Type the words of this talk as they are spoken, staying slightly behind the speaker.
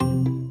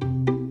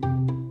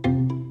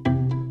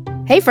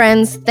Hey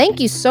friends, thank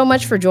you so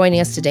much for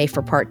joining us today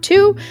for part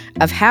 2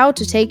 of how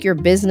to take your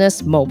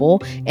business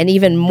mobile, and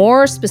even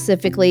more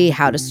specifically,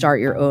 how to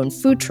start your own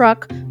food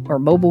truck or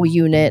mobile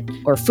unit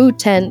or food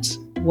tent,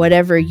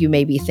 whatever you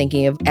may be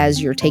thinking of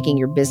as you're taking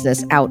your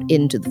business out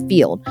into the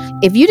field.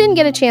 If you didn't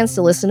get a chance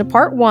to listen to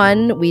part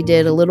 1, we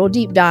did a little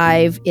deep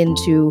dive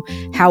into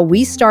how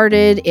we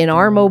started in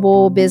our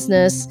mobile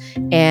business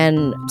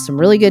and some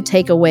really good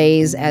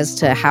takeaways as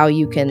to how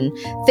you can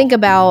think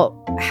about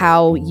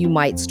how you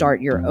might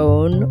start your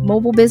own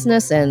mobile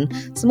business, and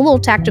some little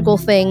tactical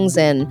things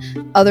and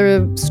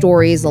other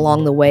stories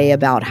along the way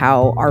about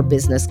how our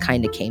business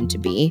kind of came to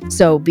be.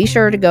 So be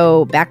sure to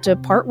go back to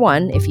part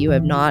 1 if you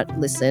have not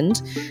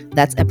listened.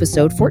 That's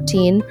episode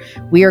 14.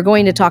 We are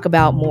going to talk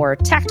about more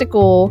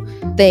tactical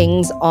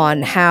things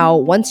on how,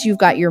 once you've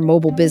got your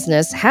mobile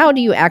business, how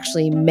do you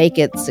actually make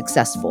it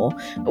successful?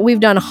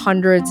 We've done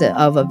hundreds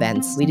of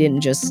events. We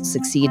didn't just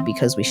succeed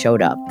because we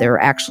showed up. There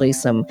are actually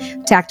some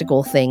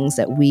tactical things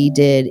that we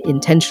did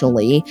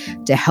intentionally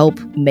to help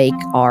make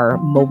our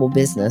mobile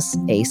business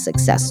a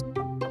success.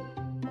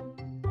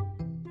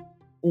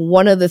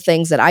 One of the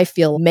things that I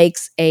feel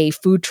makes a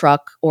food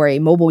truck or a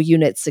mobile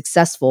unit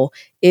successful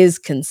is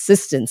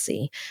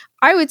consistency.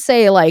 I would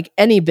say, like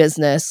any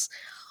business,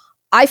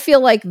 I feel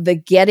like the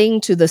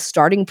getting to the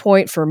starting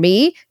point for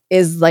me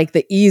is like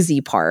the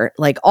easy part.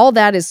 Like all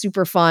that is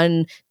super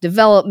fun,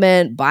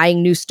 development,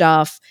 buying new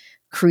stuff,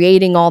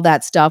 creating all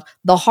that stuff.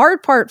 The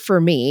hard part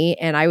for me,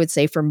 and I would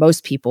say for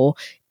most people,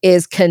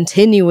 is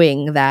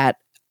continuing that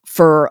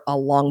for a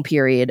long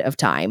period of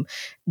time.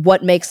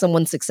 What makes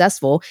someone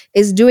successful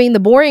is doing the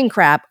boring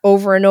crap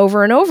over and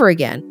over and over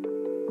again.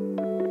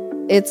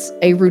 It's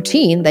a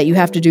routine that you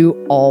have to do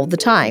all the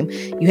time.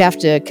 You have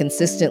to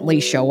consistently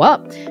show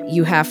up.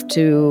 You have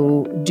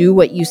to do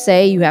what you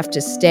say. You have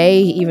to stay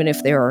even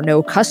if there are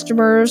no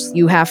customers.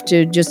 You have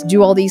to just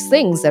do all these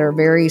things that are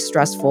very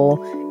stressful,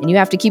 and you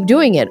have to keep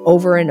doing it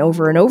over and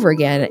over and over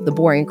again. The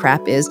boring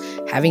crap is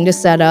having to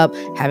set up,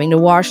 having to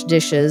wash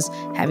dishes,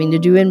 having to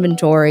do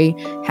inventory,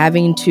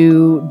 having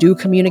to do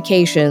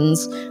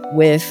communications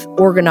with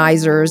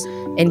organizers,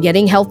 and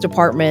getting health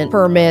department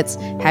permits,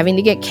 having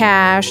to get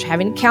cash,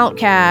 having to count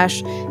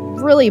cash.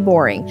 Really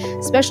boring,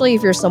 especially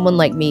if you're someone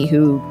like me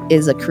who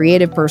is a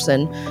creative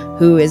person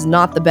who is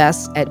not the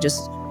best at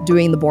just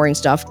doing the boring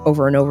stuff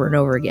over and over and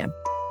over again.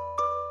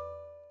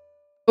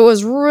 It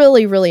was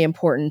really, really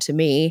important to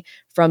me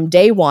from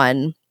day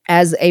one,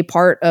 as a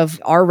part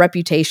of our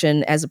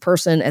reputation as a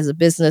person, as a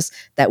business,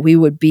 that we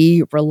would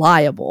be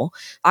reliable.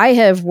 I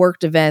have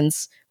worked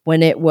events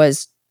when it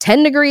was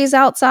 10 degrees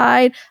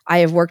outside. I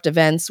have worked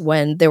events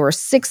when there were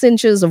 6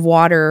 inches of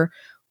water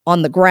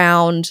on the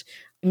ground.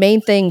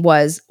 Main thing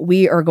was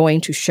we are going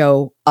to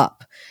show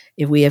up.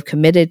 If we have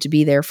committed to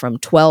be there from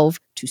 12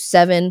 to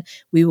 7,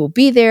 we will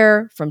be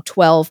there from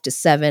 12 to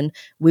 7.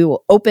 We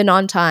will open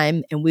on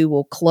time and we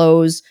will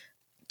close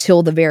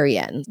till the very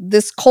end.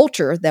 This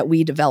culture that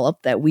we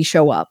develop, that we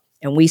show up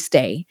and we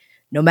stay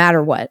no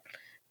matter what,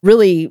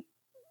 really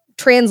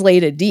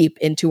translated deep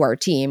into our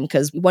team,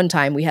 because one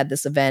time we had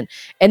this event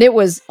and it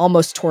was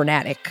almost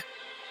tornadic.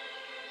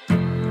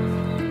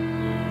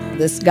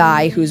 This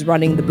guy who's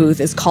running the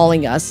booth is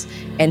calling us,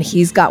 and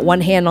he's got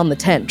one hand on the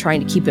tent trying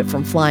to keep it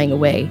from flying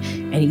away.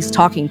 And he's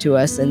talking to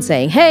us and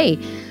saying, "Hey,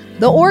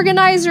 the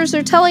organizers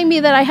are telling me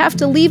that I have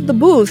to leave the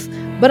booth,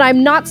 but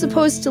I'm not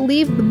supposed to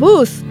leave the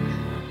booth.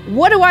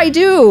 What do I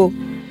do?"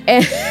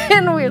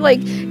 And we're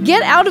like,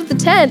 "Get out of the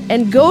tent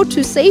and go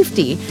to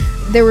safety."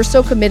 They were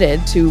so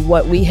committed to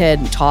what we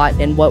had taught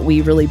and what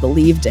we really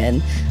believed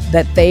in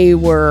that they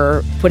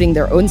were putting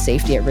their own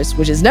safety at risk,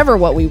 which is never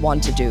what we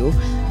want to do.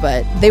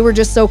 But they were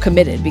just so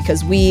committed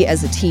because we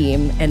as a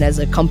team and as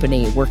a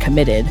company were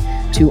committed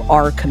to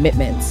our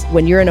commitments.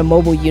 When you're in a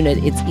mobile unit,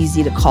 it's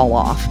easy to call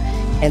off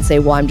and say,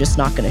 well, I'm just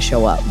not going to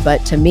show up.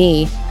 But to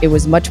me, it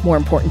was much more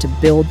important to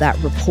build that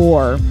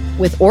rapport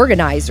with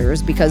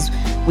organizers, because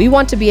we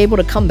want to be able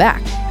to come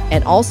back.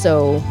 And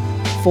also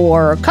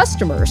for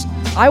customers,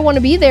 I want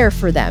to be there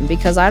for them,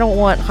 because I don't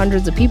want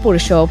hundreds of people to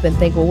show up and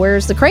think, well,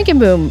 where's the Crank and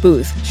Boom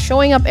booth?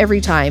 Showing up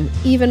every time,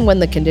 even when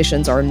the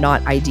conditions are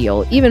not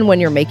ideal, even when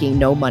you're making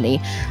no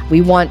money.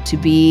 We want to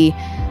be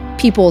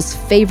people's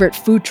favorite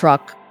food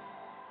truck.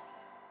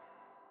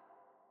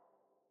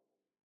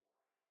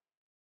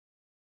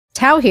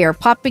 Tao here,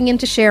 popping in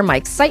to share my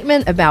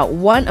excitement about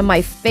one of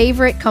my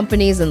favorite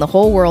companies in the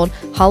whole world,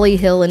 Holly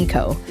Hill &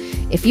 Co.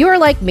 If you are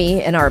like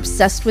me and are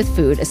obsessed with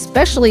food,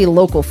 especially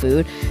local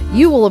food,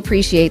 you will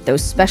appreciate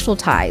those special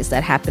ties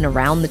that happen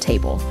around the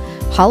table.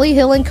 Holly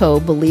Hill & Co.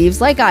 believes,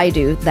 like I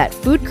do, that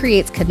food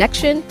creates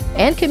connection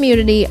and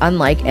community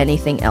unlike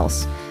anything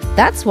else.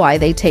 That's why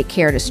they take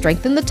care to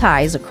strengthen the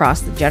ties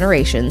across the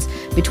generations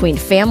between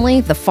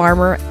family, the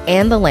farmer,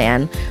 and the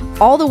land,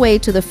 all the way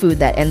to the food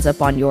that ends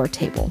up on your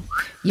table.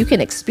 You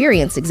can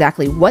experience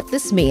exactly what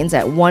this means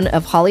at one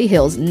of Holly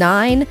Hill's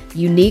 9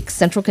 unique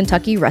Central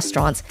Kentucky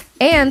restaurants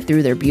and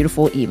through their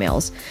beautiful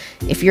emails.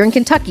 If you're in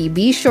Kentucky,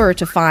 be sure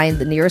to find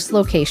the nearest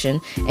location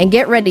and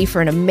get ready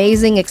for an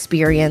amazing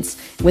experience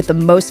with the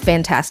most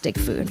fantastic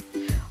food.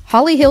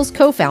 Holly Hill's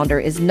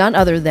co-founder is none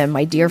other than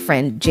my dear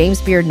friend,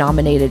 James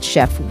Beard-nominated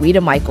chef Weta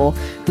Michael,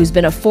 who's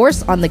been a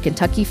force on the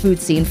Kentucky food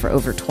scene for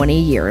over 20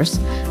 years.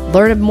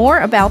 Learn more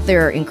about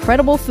their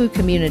incredible food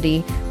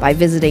community by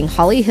visiting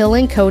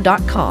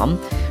hollyhillandco.com,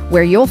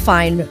 where you'll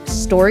find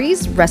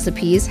stories,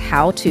 recipes,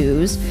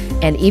 how-tos,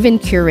 and even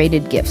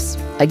curated gifts.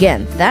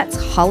 Again, that's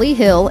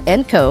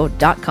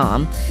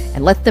hollyhillandco.com,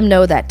 and let them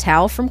know that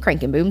Tao from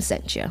Crankin' Boom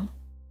sent you.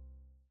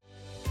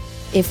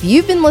 If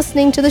you've been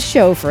listening to the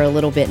show for a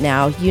little bit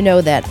now, you know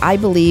that I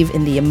believe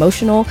in the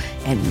emotional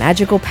and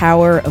magical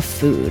power of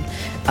food.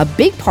 A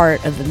big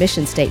part of the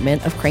mission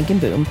statement of Crankin'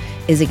 Boom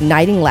is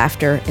igniting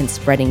laughter and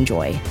spreading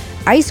joy.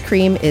 Ice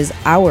cream is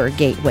our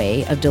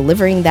gateway of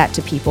delivering that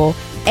to people,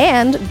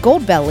 and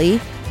Goldbelly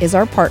is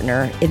our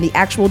partner in the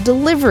actual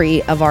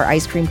delivery of our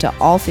ice cream to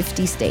all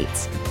 50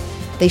 states.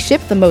 They ship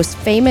the most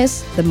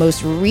famous, the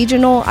most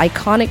regional,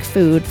 iconic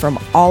food from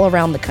all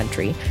around the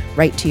country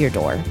right to your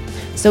door.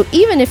 So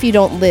even if you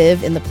don't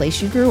live in the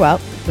place you grew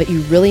up, but you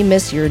really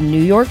miss your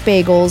New York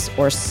bagels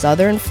or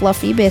Southern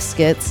fluffy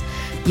biscuits,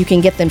 you can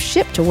get them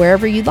shipped to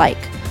wherever you'd like.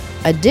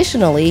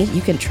 Additionally,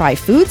 you can try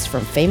foods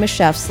from famous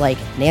chefs like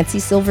Nancy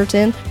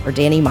Silverton or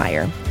Danny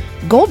Meyer.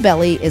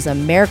 Goldbelly is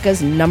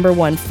America's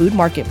 #1 food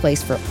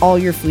marketplace for all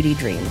your foodie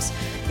dreams.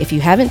 If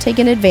you haven't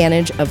taken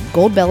advantage of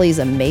Goldbelly's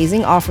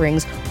amazing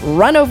offerings,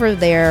 run over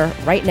there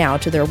right now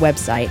to their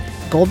website,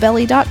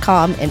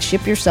 goldbelly.com, and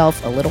ship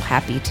yourself a little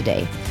happy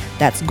today.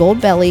 That's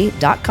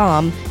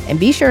goldbelly.com, and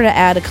be sure to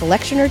add a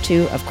collection or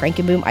two of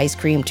Crankin' Boom ice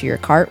cream to your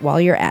cart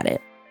while you're at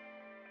it.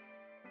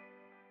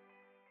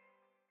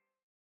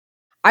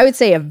 I would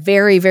say a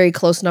very, very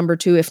close number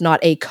 2, if not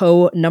a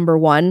co-number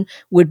 1,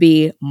 would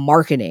be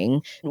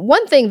marketing.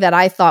 One thing that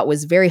I thought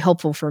was very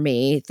helpful for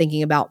me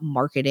thinking about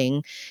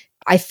marketing,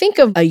 I think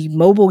of a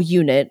mobile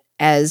unit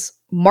as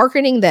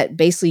marketing that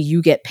basically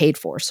you get paid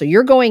for. So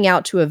you're going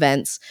out to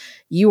events,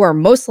 you are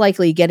most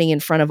likely getting in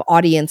front of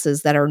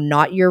audiences that are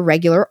not your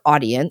regular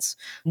audience.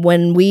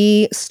 When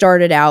we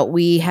started out,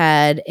 we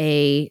had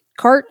a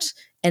cart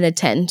and a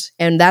tent,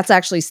 and that's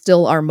actually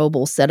still our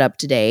mobile setup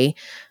today.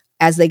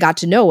 As they got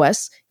to know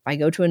us, if I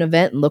go to an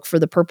event and look for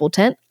the purple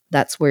tent,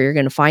 that's where you're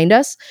going to find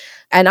us.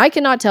 And I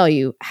cannot tell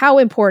you how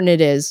important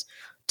it is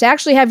to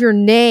actually have your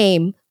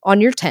name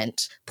on your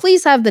tent.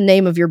 Please have the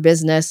name of your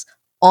business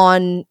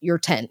on your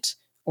tent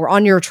or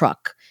on your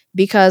truck,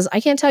 because I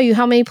can't tell you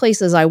how many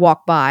places I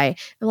walk by.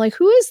 I'm like,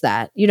 who is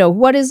that?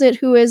 What is it?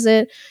 Who is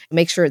it?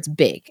 Make sure it's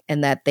big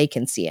and that they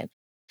can see it.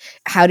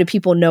 How do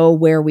people know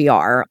where we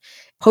are?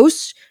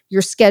 Post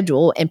your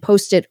schedule and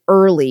post it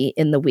early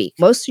in the week.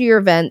 Most of your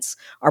events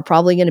are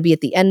probably going to be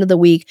at the end of the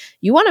week.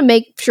 You want to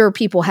make sure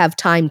people have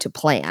time to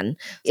plan.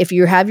 If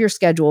you have your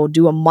schedule,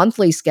 do a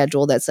monthly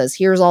schedule that says,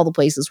 here's all the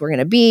places we're going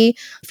to be.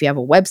 If you have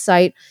a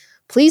website,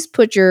 please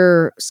put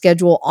your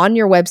schedule on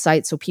your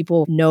website so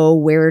people know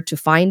where to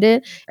find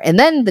it. And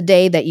then the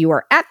day that you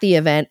are at the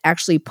event,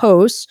 actually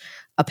post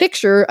a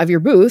picture of your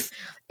booth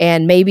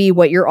and maybe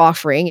what you're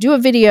offering. Do a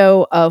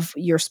video of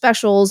your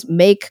specials,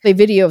 make a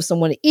video of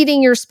someone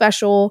eating your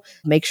special.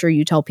 Make sure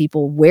you tell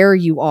people where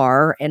you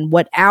are and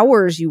what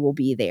hours you will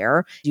be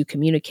there. You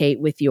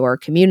communicate with your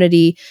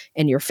community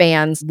and your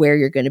fans where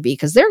you're going to be,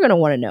 because they're going to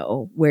want to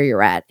know where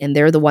you're at. And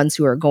they're the ones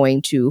who are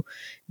going to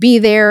be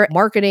there.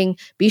 Marketing,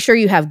 be sure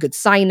you have good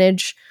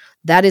signage.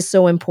 That is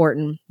so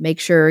important.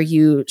 Make sure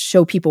you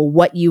show people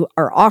what you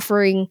are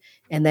offering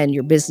and then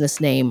your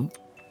business name.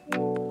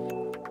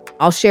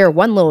 I'll share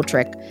one little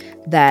trick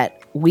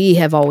that we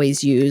have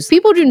always used.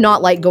 People do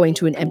not like going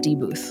to an empty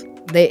booth.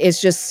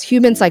 It's just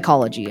human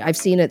psychology. I've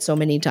seen it so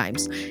many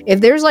times.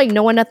 If there's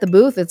no one at the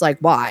booth, it's like,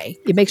 why?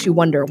 It makes you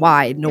wonder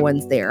why no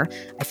one's there.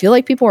 I feel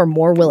like people are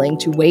more willing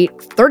to wait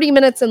 30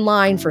 minutes in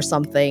line for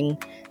something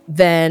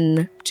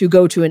than to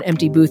go to an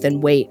empty booth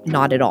and wait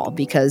not at all,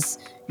 because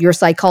your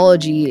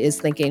psychology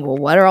is thinking, well,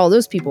 what are all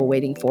those people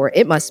waiting for?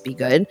 It must be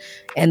good.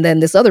 And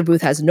then this other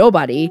booth has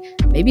nobody.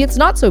 Maybe it's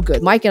not so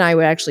good. Mike and I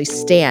would actually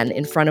stand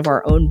in front of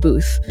our own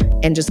booth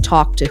and just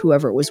talk to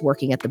whoever was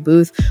working at the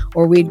booth,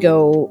 or we'd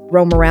go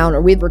roam around,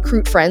 or we'd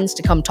recruit friends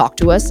to come talk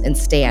to us and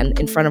stand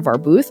in front of our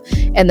booth.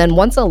 And then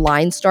once a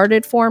line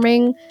started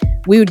forming,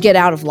 we would get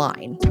out of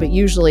line. But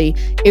usually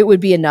it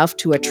would be enough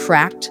to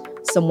attract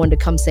someone to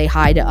come say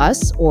hi to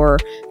us or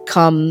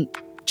come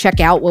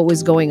check out what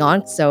was going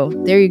on. So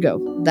there you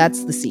go.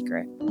 That's the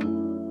secret.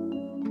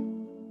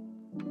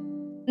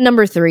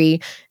 Number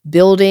 3,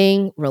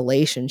 building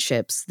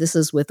relationships. This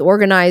is with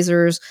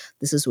organizers.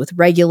 This is with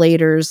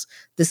regulators.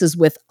 This is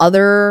with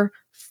other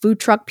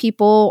food truck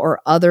people or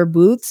other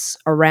booths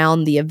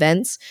around the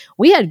events.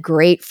 We had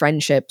great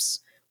friendships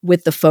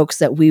with the folks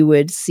that we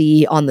would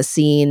see on the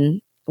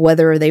scene,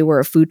 whether they were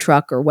a food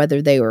truck or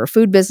whether they were a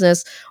food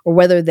business or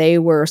whether they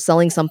were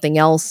selling something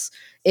else.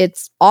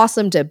 It's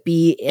awesome to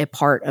be a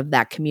part of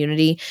that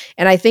community.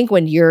 And I think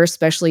when you're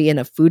especially in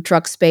a food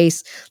truck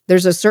space,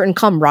 there's a certain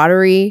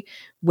camaraderie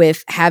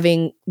with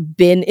having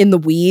been in the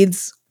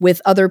weeds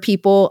with other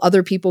people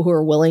who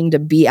are willing to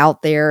be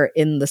out there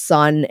in the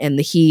sun and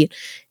the heat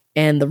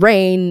and the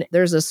rain.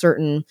 There's a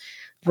certain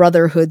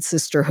brotherhood,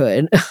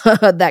 sisterhood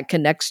that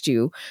connects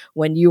you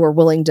when you are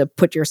willing to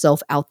put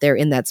yourself out there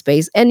in that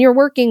space. And you're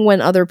working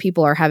when other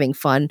people are having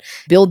fun.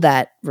 Build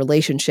that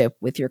relationship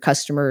with your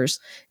customers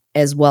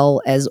as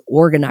well as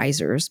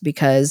organizers,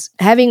 because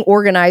having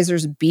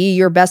organizers be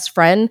your best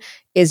friend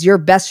is your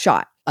best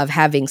shot of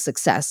having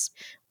success.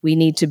 We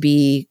need to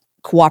be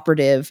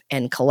cooperative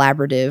and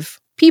collaborative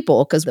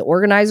people because the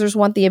organizers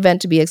want the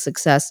event to be a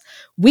success.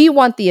 We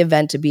want the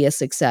event to be a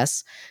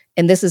success.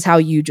 And this is how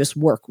you just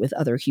work with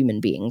other human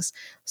beings.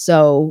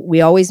 So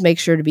we always make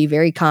sure to be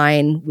very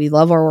kind. We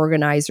love our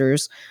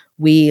organizers.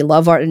 We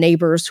love our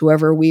neighbors,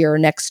 whoever we are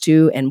next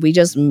to, and we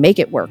just make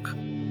it work.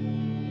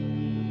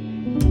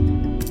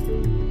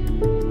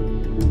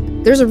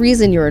 There's a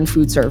reason you're in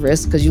food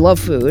service, because you love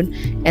food.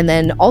 And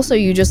then also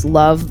you just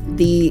love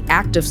the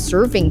act of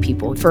serving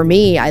people. For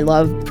me, I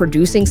love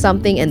producing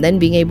something and then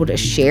being able to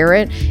share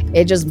it.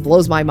 It just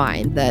blows my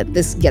mind that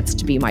this gets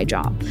to be my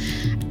job.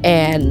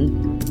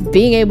 And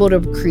being able to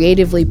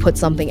creatively put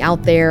something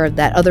out there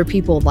that other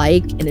people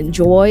like and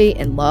enjoy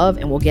and love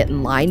and will get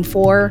in line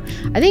for,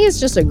 I think it's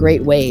just a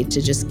great way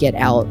to just get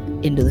out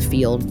into the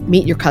field,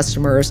 meet your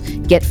customers,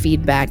 get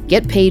feedback,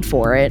 get paid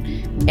for it,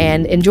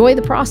 and enjoy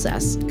the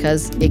process,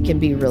 because it can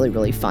be really,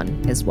 really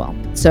fun as well.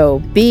 So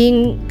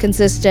being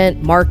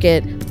consistent,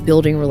 market,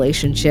 building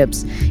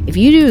relationships, if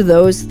you do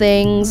those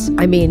things,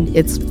 I mean,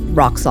 it's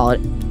rock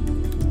solid.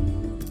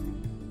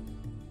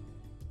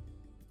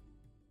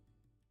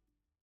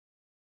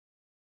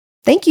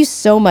 Thank you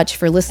so much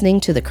for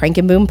listening to the Crank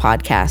and Boom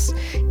podcast.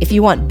 If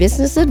you want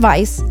business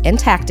advice and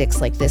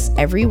tactics like this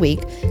every week,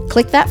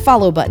 click that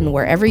follow button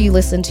wherever you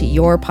listen to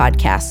your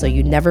podcast so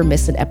you never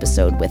miss an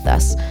episode with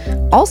us.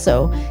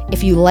 Also,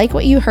 if you like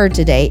what you heard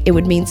today, it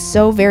would mean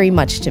so very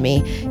much to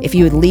me if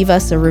you would leave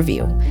us a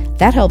review.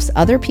 That helps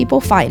other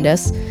people find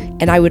us,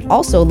 and I would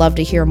also love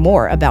to hear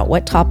more about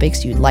what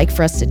topics you'd like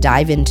for us to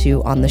dive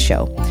into on the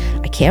show.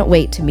 I can't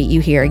wait to meet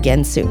you here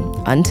again soon.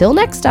 Until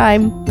next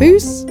time,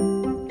 peace!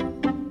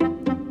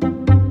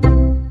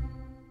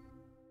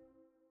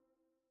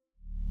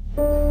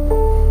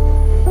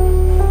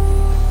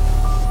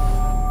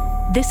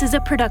 This is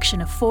a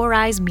production of Four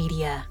Eyes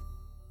Media.